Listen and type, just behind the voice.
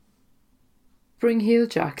Spring Heel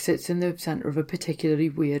Jack sits in the centre of a particularly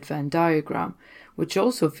weird Venn diagram, which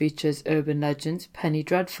also features urban legends, penny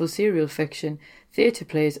dreadful serial fiction, theatre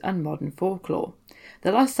plays and modern folklore.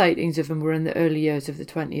 The last sightings of him were in the early years of the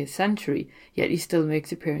 20th century, yet he still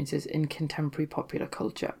makes appearances in contemporary popular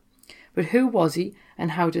culture. But who was he, and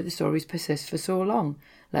how did the stories persist for so long?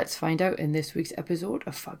 Let's find out in this week's episode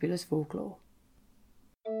of Fabulous Folklore.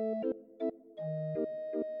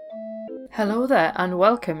 Hello there and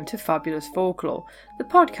welcome to Fabulous Folklore, the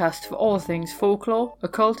podcast for all things folklore,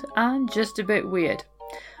 occult and just a bit weird.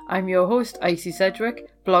 I'm your host Icy Sedgwick,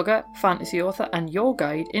 blogger, fantasy author and your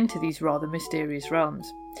guide into these rather mysterious realms.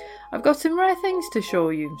 I've got some rare things to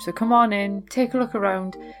show you, so come on in, take a look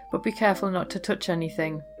around, but be careful not to touch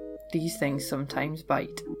anything. These things sometimes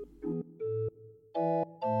bite.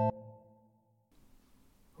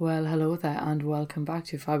 Well, hello there and welcome back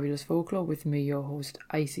to Fabulous Folklore with me, your host,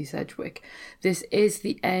 Icy Sedgwick. This is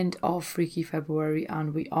the end of Freaky February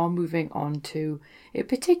and we are moving on to a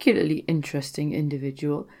particularly interesting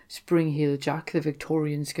individual, Spring Heel Jack, the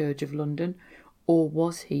Victorian scourge of London. Or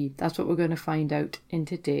was he? That's what we're going to find out in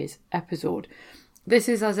today's episode. This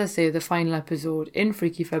is, as I say, the final episode in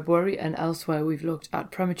Freaky February, and elsewhere we've looked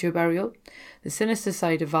at premature burial, the sinister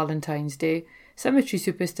side of Valentine's Day, cemetery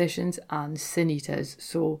superstitions and sin eaters,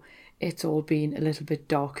 so it's all been a little bit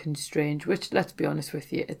dark and strange, which, let's be honest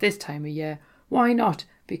with you, at this time of year, why not?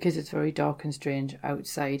 Because it's very dark and strange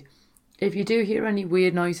outside. If you do hear any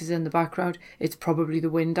weird noises in the background, it's probably the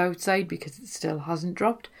wind outside because it still hasn't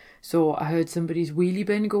dropped. So I heard somebody's wheelie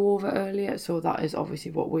bin go over earlier, so that is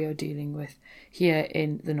obviously what we are dealing with here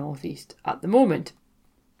in the northeast at the moment.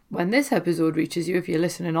 When this episode reaches you, if you're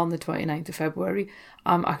listening on the 29th of February,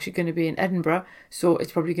 I'm actually going to be in Edinburgh, so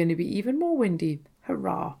it's probably going to be even more windy.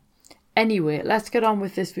 Hurrah! Anyway, let's get on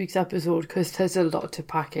with this week's episode because there's a lot to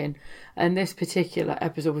pack in. And this particular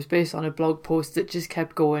episode was based on a blog post that just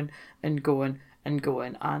kept going and going and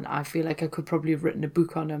going. And I feel like I could probably have written a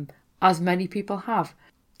book on him, as many people have.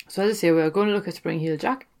 So as I say, we're going to look at Spring Heel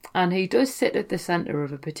Jack, and he does sit at the centre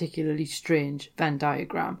of a particularly strange Venn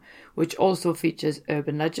diagram, which also features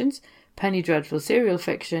urban legends, penny dreadful serial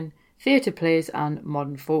fiction, theatre plays and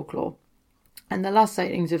modern folklore. And the last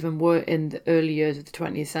sightings of him were in the early years of the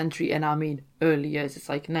 20th century, and I mean early years, it's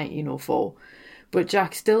like 1904. But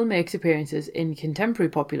Jack still makes appearances in contemporary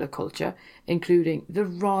popular culture, including the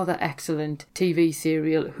rather excellent TV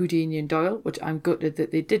serial Houdini and Doyle, which I'm gutted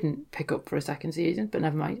that they didn't pick up for a second season, but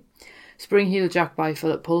never mind. Spring Heel Jack by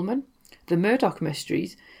Philip Pullman, The Murdoch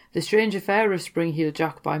Mysteries, The Strange Affair of Spring Heel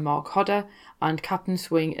Jack by Mark Hodder, and Captain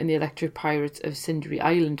Swing and the Electric Pirates of Cindery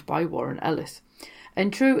Island by Warren Ellis.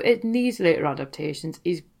 And true, it needs later adaptations.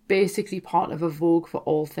 He's basically part of a vogue for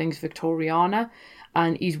all things Victoriana,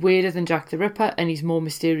 and he's weirder than Jack the Ripper, and he's more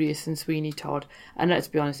mysterious than Sweeney Todd. And let's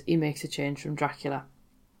be honest, he makes a change from Dracula.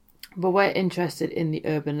 But we're interested in the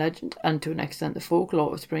urban legend, and to an extent the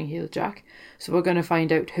folklore of Spring Heel Jack. So we're going to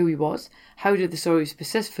find out who he was, how did the stories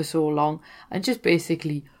persist for so long, and just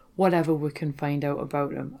basically whatever we can find out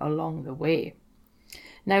about him along the way.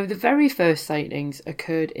 Now, the very first sightings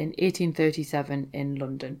occurred in 1837 in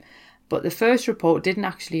London, but the first report didn't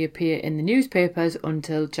actually appear in the newspapers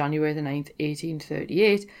until January the 9th,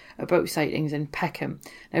 1838, about sightings in Peckham.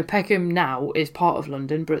 Now, Peckham now is part of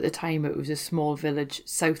London, but at the time it was a small village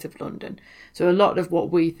south of London. So a lot of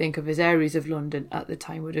what we think of as areas of London at the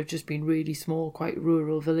time would have just been really small, quite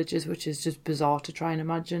rural villages, which is just bizarre to try and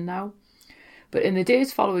imagine now. But in the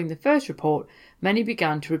days following the first report, many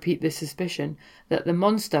began to repeat the suspicion that the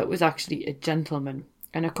monster was actually a gentleman.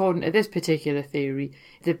 And according to this particular theory,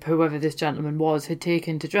 whoever this gentleman was had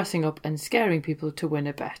taken to dressing up and scaring people to win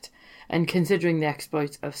a bet. And considering the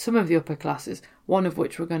exploits of some of the upper classes, one of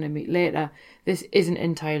which we're going to meet later, this isn't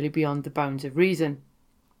entirely beyond the bounds of reason.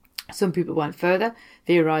 Some people went further,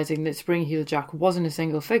 theorising that Spring Heel Jack wasn't a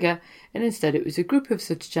single figure, and instead it was a group of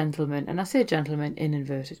such gentlemen, and I say gentlemen in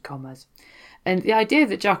inverted commas. And the idea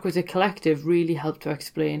that Jack was a collective really helped to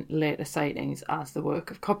explain later sightings as the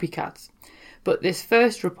work of copycats. But this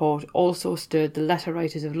first report also stirred the letter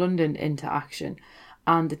writers of London into action,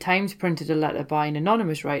 and the Times printed a letter by an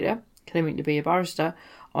anonymous writer, claiming to be a barrister,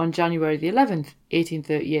 on January the 11th,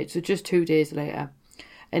 1838, so just 2 days later.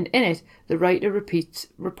 And in it, the writer repeats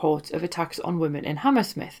reports of attacks on women in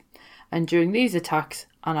Hammersmith. And during these attacks,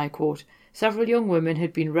 and I quote, several young women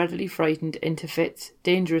had been readily frightened into fits,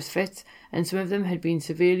 dangerous fits, and some of them had been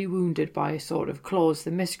severely wounded by a sort of claws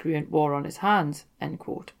the miscreant wore on his hands, end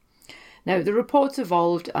quote. Now, the reports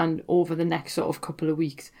evolved, and over the next sort of couple of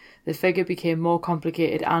weeks, the figure became more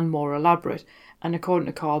complicated and more elaborate, And according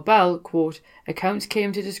to Carl Bell, quote, accounts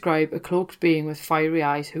came to describe a cloaked being with fiery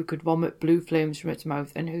eyes who could vomit blue flames from its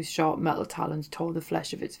mouth and whose sharp metal talons tore the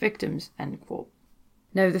flesh of its victims, end quote.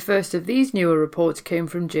 Now, the first of these newer reports came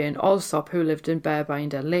from Jane Alsop, who lived in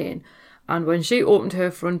Bearbinder Lane, and when she opened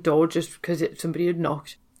her front door just because somebody had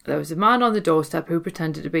knocked, there was a man on the doorstep who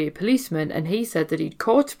pretended to be a policeman, and he said that he'd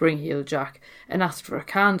caught Spring-Heeled Jack and asked for a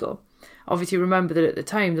candle. Obviously, remember that at the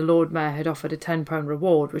time the Lord Mayor had offered a £10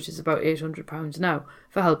 reward, which is about £800 now,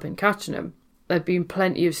 for helping catching him. There'd been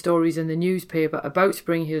plenty of stories in the newspaper about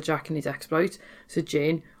Spring-Heeled Jack and his exploits, so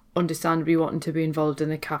Jane, understandably wanting to be involved in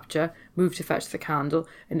the capture, moved to fetch the candle,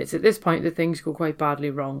 and it's at this point that things go quite badly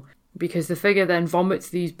wrong, because the figure then vomits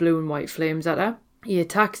these blue and white flames at her. He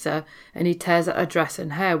attacks her and he tears at her dress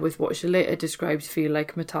and hair with what she later describes feel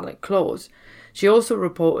like metallic claws. She also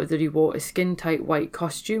reported that he wore a skin-tight white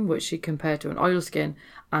costume, which she compared to an oilskin,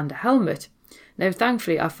 and a helmet. Now,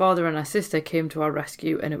 thankfully, our father and our sister came to our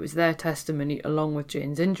rescue, and it was their testimony, along with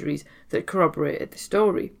Jane's injuries, that corroborated the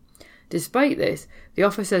story. Despite this, the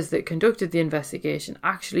officers that conducted the investigation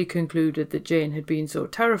actually concluded that Jane had been so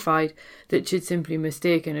terrified that she'd simply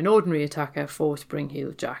mistaken an ordinary attacker for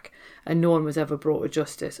Spring-Heeled Jack, and no one was ever brought to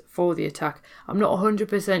justice for the attack. I'm not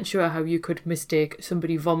 100% sure how you could mistake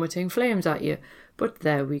somebody vomiting flames at you, but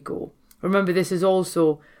there we go. Remember, this is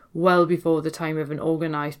also well before the time of an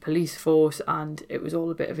organised police force, and it was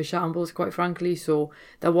all a bit of a shambles, quite frankly, so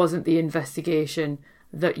there wasn't the investigation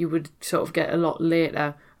that you would sort of get a lot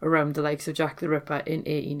later around the likes of Jack the Ripper in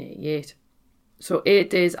 1888. So 8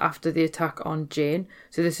 days after the attack on Jane,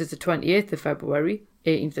 so this is the 28th of February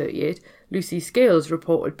 1838, Lucy Scales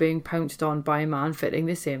reported being pounced on by a man fitting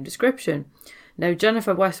the same description. Now,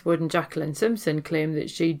 Jennifer Westwood and Jacqueline Simpson claimed that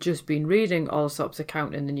she'd just been reading Alsop's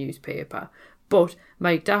account in the newspaper, but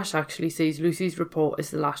Mike Dash actually sees Lucy's report as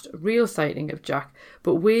the last real sighting of Jack,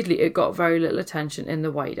 but weirdly it got very little attention in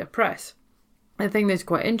the wider press. The thing that's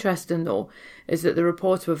quite interesting, though, is that the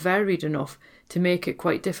reports were varied enough to make it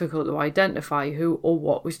quite difficult to identify who or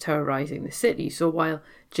what was terrorising the city. So while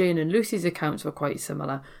Jane and Lucy's accounts were quite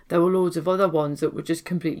similar, there were loads of other ones that were just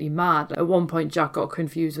completely mad. At one point, Jack got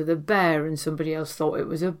confused with a bear, and somebody else thought it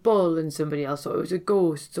was a bull, and somebody else thought it was a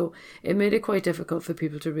ghost. So it made it quite difficult for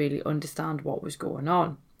people to really understand what was going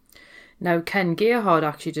on. Now, Ken Gerhard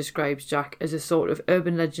actually describes Jack as a sort of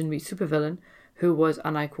urban legend meets supervillain, who was,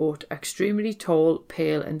 and I quote, extremely tall,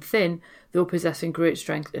 pale and thin, though possessing great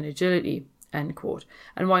strength and agility, end quote.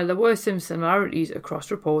 And while there were some similarities across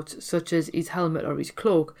reports, such as his helmet or his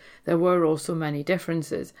cloak, there were also many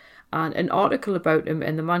differences. And an article about him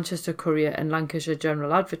in the Manchester Courier and Lancashire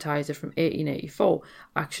General Advertiser from 1884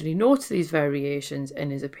 actually notes these variations in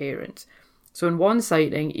his appearance. So in one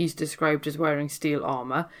sighting, he's described as wearing steel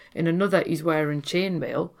armour, in another he's wearing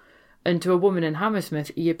chainmail, and to a woman in Hammersmith,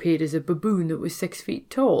 he appeared as a baboon that was 6 feet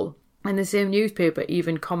tall. And the same newspaper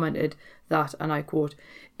even commented that, and I quote,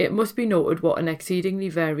 "It must be noted what an exceedingly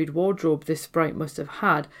varied wardrobe this sprite must have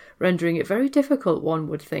had, rendering it very difficult, one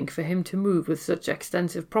would think, for him to move with such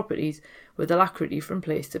extensive properties with alacrity from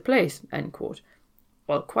place to place," end quote.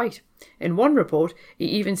 Well, quite. In one report, he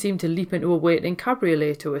even seemed to leap into a waiting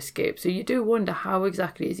cabriolet to escape, so you do wonder how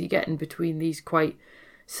exactly is he getting between these quite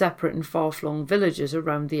separate and far-flung villages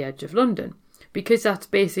around the edge of London, because that's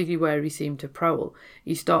basically where he seemed to prowl.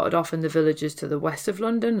 He started off in the villages to the west of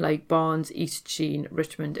London, like Barnes, East Sheen,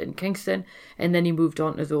 Richmond and Kingston, and then he moved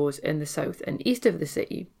on to those in the south and east of the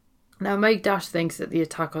city. Now, Mike Dash thinks that the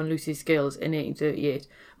attack on Lucy Scales in 1838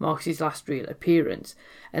 marks his last real appearance,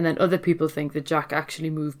 and then other people think that Jack actually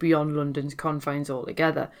moved beyond London's confines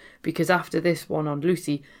altogether, because after this one on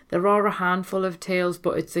Lucy, there are a handful of tales,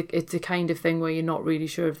 but it's a kind of thing where you're not really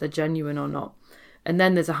sure if they're genuine or not. And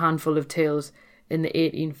then there's a handful of tales in the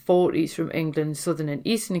 1840s from England's southern and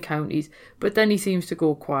eastern counties, but then he seems to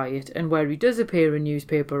go quiet, and where he does appear in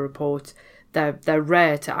newspaper reports, they're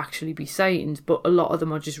rare to actually be sightings, but a lot of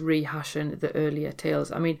them are just rehashing the earlier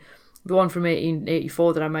tales. I mean, the one from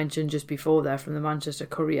 1884 that I mentioned just before there from the Manchester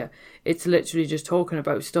Courier, it's literally just talking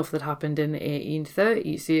about stuff that happened in the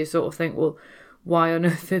 1830s. So you sort of think, well, why on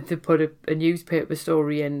earth did they put a newspaper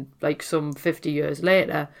story in like some 50 years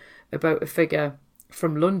later about a figure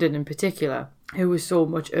from London in particular who was so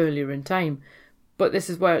much earlier in time? But this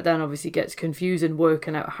is where it then obviously gets confusing,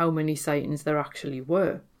 working out how many sightings there actually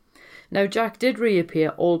were. Now, Jack did reappear,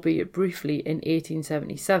 albeit briefly, in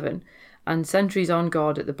 1877, and sentries on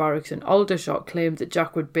guard at the barracks in Aldershot claimed that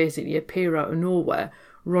Jack would basically appear out of nowhere,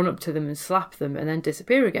 run up to them and slap them, and then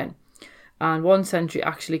disappear again. And one sentry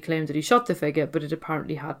actually claimed that he shot the figure, but it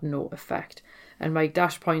apparently had no effect. And Mike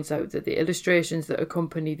Dash points out that the illustrations that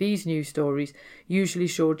accompany these news stories usually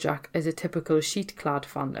show Jack as a typical sheet-clad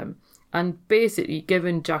phantom, And basically,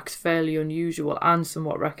 given Jack's fairly unusual and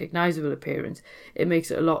somewhat recognisable appearance, it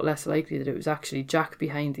makes it a lot less likely that it was actually Jack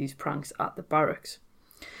behind these pranks at the barracks.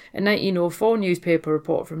 A 1904 newspaper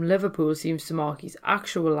report from Liverpool seems to mark his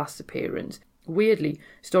actual last appearance. Weirdly,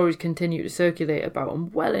 stories continue to circulate about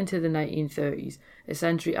him well into the 1930s, a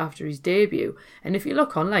century after his debut, and if you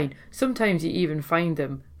look online, sometimes you even find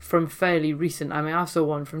them from fairly recent. I saw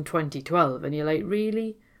one from 2012, and you're like,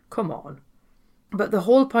 really? Come on. But the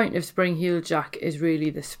whole point of Spring-Heeled Jack is really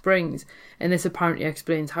the springs, and this apparently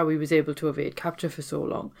explains how he was able to evade capture for so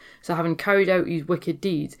long. So having carried out his wicked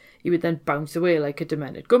deeds, he would then bounce away like a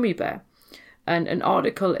demented gummy bear. And an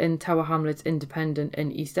article in Tower Hamlets Independent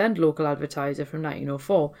and East End Local Advertiser from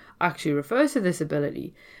 1904 actually refers to this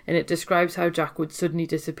ability, and it describes how Jack would suddenly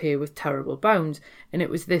disappear with terrible bounds, and it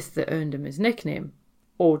was this that earned him his nickname.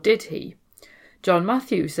 Or did he? John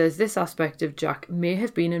Matthews says this aspect of Jack may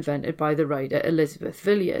have been invented by the writer Elizabeth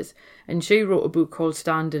Villiers, and she wrote a book called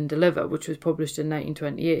Stand and Deliver, which was published in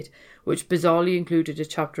 1928, which bizarrely included a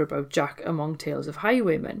chapter about Jack among tales of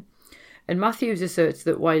highwaymen. And Matthews asserts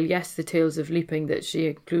that while yes, the tales of leaping that she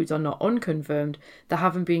includes are not unconfirmed, they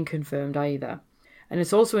haven't been confirmed either. And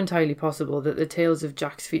it's also entirely possible that the tales of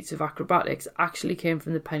Jack's feats of acrobatics actually came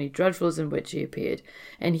from the penny dreadfuls in which he appeared,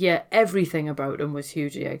 and here everything about him was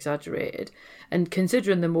hugely exaggerated. And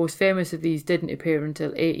considering the most famous of these didn't appear until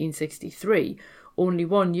 1863, only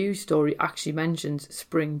one news story actually mentions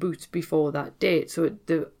spring boots before that date, so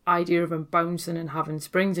the idea of him bouncing and having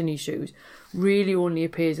springs in his shoes really only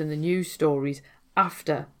appears in the news stories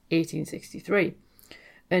after 1863.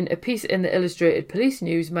 And a piece in the Illustrated Police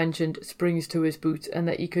News mentioned springs to his boots and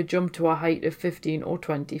that he could jump to a height of 15 or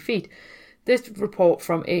 20 feet. This report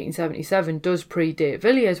from 1877 does predate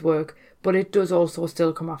Villiers' work, but it does also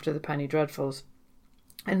still come after the penny dreadfuls.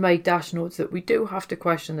 And Mike Dash notes that we do have to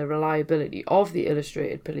question the reliability of the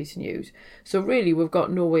Illustrated Police News. So really, we've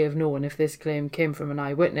got no way of knowing if this claim came from an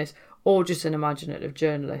eyewitness or just an imaginative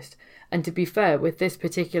journalist. And to be fair, with this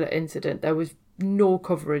particular incident, there was no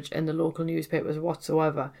coverage in the local newspapers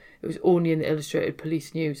whatsoever. It was only in the Illustrated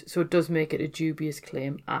Police News, so it does make it a dubious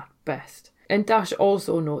claim at best. And Dash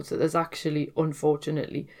also notes that there's actually,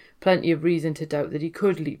 unfortunately, plenty of reason to doubt that he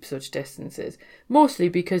could leap such distances, mostly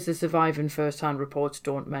because the surviving first-hand reports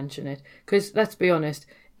don't mention it. Because, let's be honest,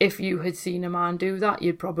 if you had seen a man do that,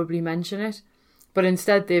 you'd probably mention it. But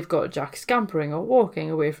instead they've got Jack scampering or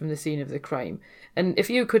walking away from the scene of the crime. And if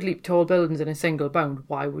you could leap tall buildings in a single bound,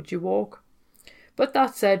 why would you walk? But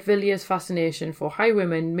that said, Villiers' fascination for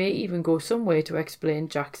highwaymen may even go some way to explain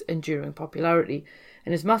Jack's enduring popularity.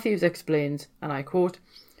 And as Matthews explains, and I quote,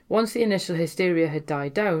 "Once the initial hysteria had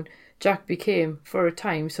died down, Jack became, for a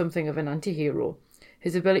time, something of an anti-hero.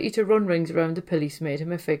 His ability to run rings around the police made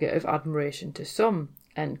him a figure of admiration to some."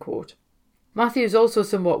 End quote. Matthews also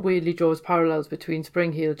somewhat weirdly draws parallels between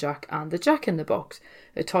Spring-Heeled Jack and the Jack-in-the-Box,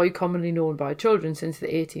 a toy commonly known by children since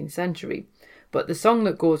the 18th century. But the song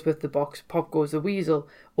that goes with the box, "Pop Goes the Weasel,"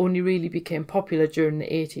 only really became popular during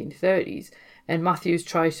the 1830s, and Matthews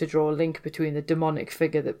tries to draw a link between the demonic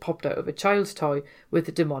figure that popped out of a child's toy with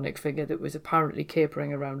the demonic figure that was apparently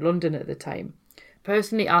capering around London at the time.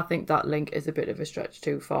 Personally, I think that link is a bit of a stretch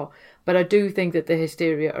too far, but I do think that the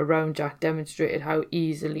hysteria around Jack demonstrated how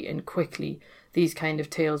easily and quickly these kind of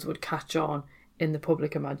tales would catch on in the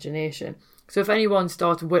public imagination. So if anyone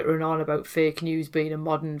starts whittering on about fake news being a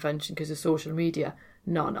modern invention because of social media,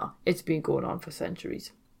 no, it's been going on for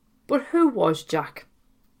centuries. But who was Jack?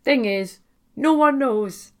 Thing is, no one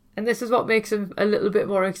knows, and this is what makes him a little bit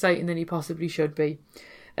more exciting than he possibly should be.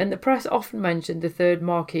 And the press often mentioned the third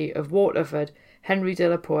Marquis of Waterford, Henry de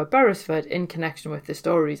la Poer Beresford, in connection with the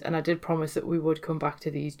stories, and I did promise that we would come back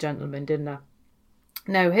to these gentlemen, didn't I?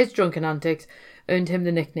 Now, his drunken antics earned him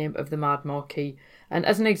the nickname of the Mad Marquis, and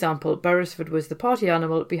as an example, Beresford was the party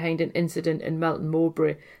animal behind an incident in Melton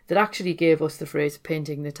Mowbray that actually gave us the phrase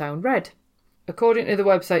 "painting the town red." According to the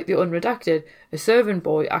website The Unredacted, a servant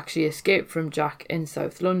boy actually escaped from Jack in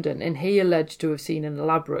South London, and he alleged to have seen an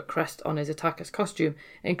elaborate crest on his attacker's costume,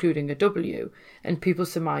 including a W, and people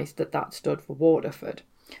surmised that that stood for Waterford.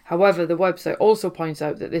 However, the website also points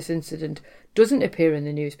out that this incident doesn't appear in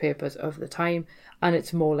the newspapers of the time, and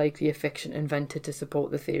it's more likely a fiction invented to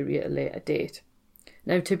support the theory at a later date.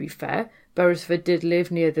 Now, to be fair, Beresford did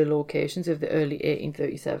live near the locations of the early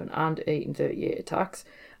 1837 and 1838 attacks,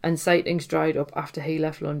 and sightings dried up after he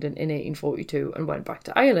left London in 1842 and went back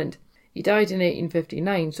to Ireland. He died in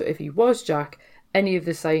 1859, so if he was Jack, any of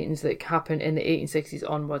the sightings that happened in the 1860s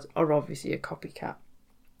onwards are obviously a copycat.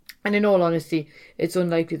 And in all honesty, it's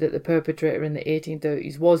unlikely that the perpetrator in the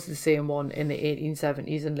 1830s was the same one in the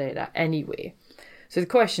 1870s and later anyway. So the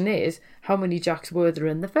question is, how many Jacks were there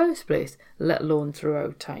in the first place, let alone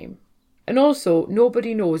throughout time? And also,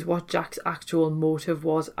 nobody knows what Jack's actual motive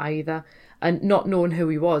was either, and not knowing who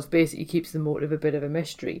he was basically keeps the motive a bit of a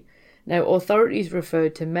mystery. Now, authorities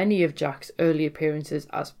referred to many of Jack's early appearances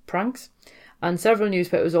as pranks, and several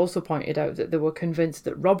newspapers also pointed out that they were convinced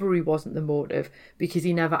that robbery wasn't the motive because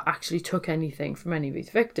he never actually took anything from any of his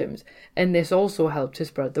victims, and this also helped to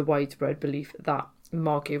spread the widespread belief that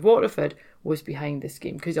Marquis of Waterford was behind this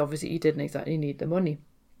scheme, because obviously he didn't exactly need the money.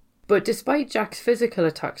 But despite Jack's physical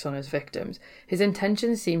attacks on his victims, his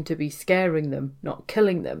intentions seemed to be scaring them, not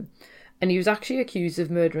killing them. And he was actually accused of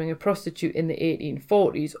murdering a prostitute in the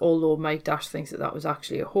 1840s, although Mike Dash thinks that that was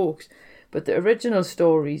actually a hoax. But the original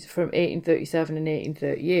stories from 1837 and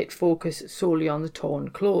 1838 focus solely on the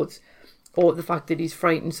torn clothes, or the fact that he's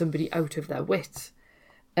frightened somebody out of their wits.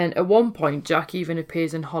 And at one point, Jack even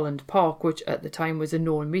appears in Holland Park, which at the time was a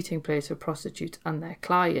known meeting place for prostitutes and their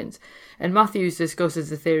clients. And Matthews discusses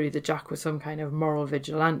the theory that Jack was some kind of moral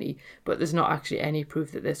vigilante, but there's not actually any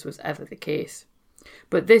proof that this was ever the case.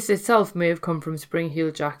 But this itself may have come from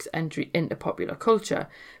Spring-Heeled Jack's entry into popular culture,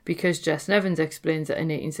 because Jess Nevins explains that in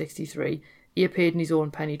 1863, he appeared in his own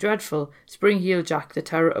Penny Dreadful, Spring-Heeled Jack, the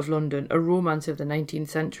Terror of London, a romance of the 19th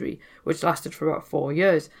century, which lasted for about 4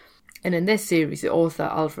 years. And in this series, the author,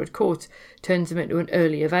 Alfred Coates, turns him into an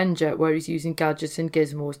early Avenger, where he's using gadgets and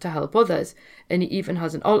gizmos to help others. And he even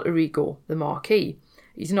has an alter ego, the Marquis.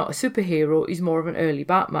 He's not a superhero, he's more of an early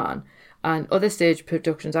Batman. And other stage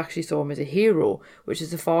productions actually saw him as a hero, which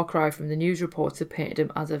is a far cry from the news reports that painted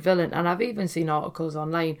him as a villain. And I've even seen articles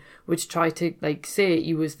online which try to say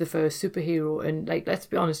he was the first superhero, and let's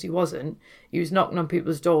be honest, he wasn't. He was knocking on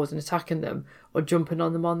people's doors and attacking them or jumping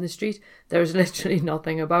on them on the street. There is literally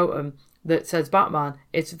nothing about him that says Batman.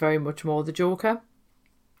 It's very much more the Joker.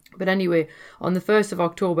 But anyway, on the 1st of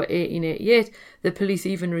October 1888, the police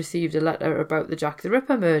even received a letter about the Jack the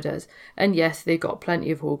Ripper murders. And yes, they got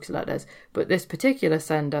plenty of hoax letters, but this particular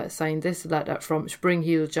sender signed this letter from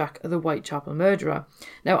Spring-Heeled Jack, the Whitechapel murderer.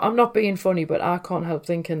 Now, I'm not being funny, but I can't help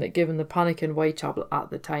thinking that given the panic in Whitechapel at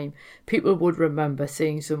the time, people would remember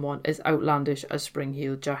seeing someone as outlandish as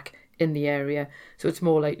Spring-Heeled Jack in the area. So it's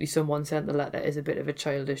more likely someone sent the letter as a bit of a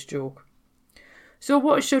childish joke. So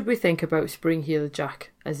what should we think about Spring-Heeled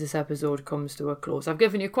Jack as this episode comes to a close? I've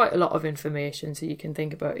given you quite a lot of information so you can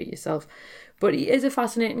think about it yourself. But he is a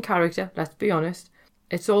fascinating character, let's be honest.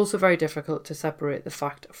 It's also very difficult to separate the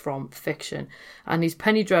fact from fiction. And his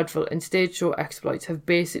Penny Dreadful and stage show exploits have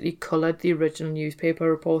basically coloured the original newspaper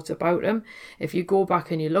reports about him. If you go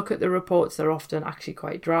back and you look at the reports, they're often actually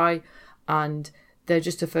quite dry, and they're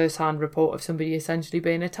just a first-hand report of somebody essentially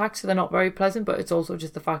being attacked, so they're not very pleasant. But it's also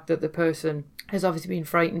just the fact that the person has obviously been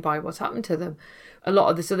frightened by what's happened to them. A lot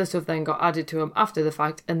of this other stuff then got added to him after the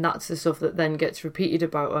fact, and that's the stuff that then gets repeated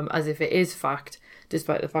about him as if it is fact,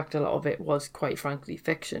 despite the fact a lot of it was quite frankly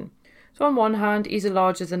fiction. So on one hand, he's a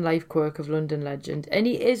larger-than-life quirk of London legend, and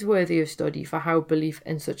he is worthy of study for how belief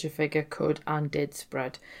in such a figure could and did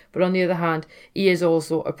spread. But on the other hand, he is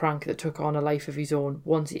also a prank that took on a life of his own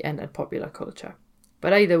once he entered popular culture.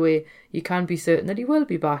 But either way, you can be certain that he will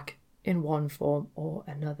be back in one form or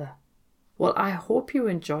another. Well, I hope you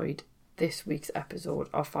enjoyed this week's episode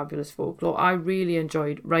of Fabulous Folklore. I really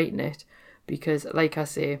enjoyed writing it because, like I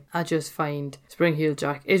say, I just find Spring-Heeled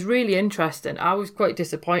Jack is really interesting. I was quite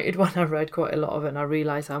disappointed when I read quite a lot of it and I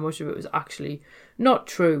realised how much of it was actually not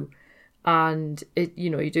true. And it,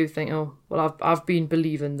 you do think, oh, well, I've been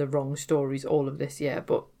believing the wrong stories all of this year,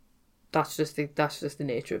 but that's just the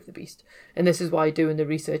nature of the beast. And this is why doing the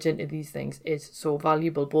research into these things is so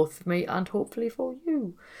valuable, both for me and hopefully for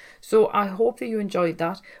you. So I hope that you enjoyed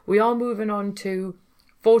that. We are moving on to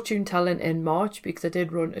fortune telling in March, because I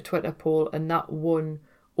did run a Twitter poll and that won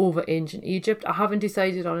over ancient Egypt. I haven't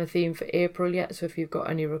decided on a theme for April yet, so if you've got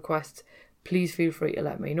any requests, please feel free to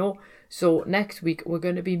let me know. So next week we're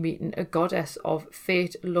going to be meeting a goddess of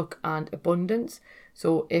fate, luck and abundance.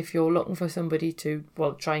 So if you're looking for somebody to,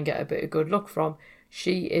 try and get a bit of good luck from,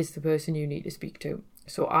 she is the person you need to speak to.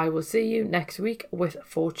 So I will see you next week with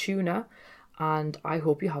Fortuna, and I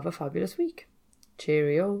hope you have a fabulous week.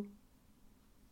 Cheerio.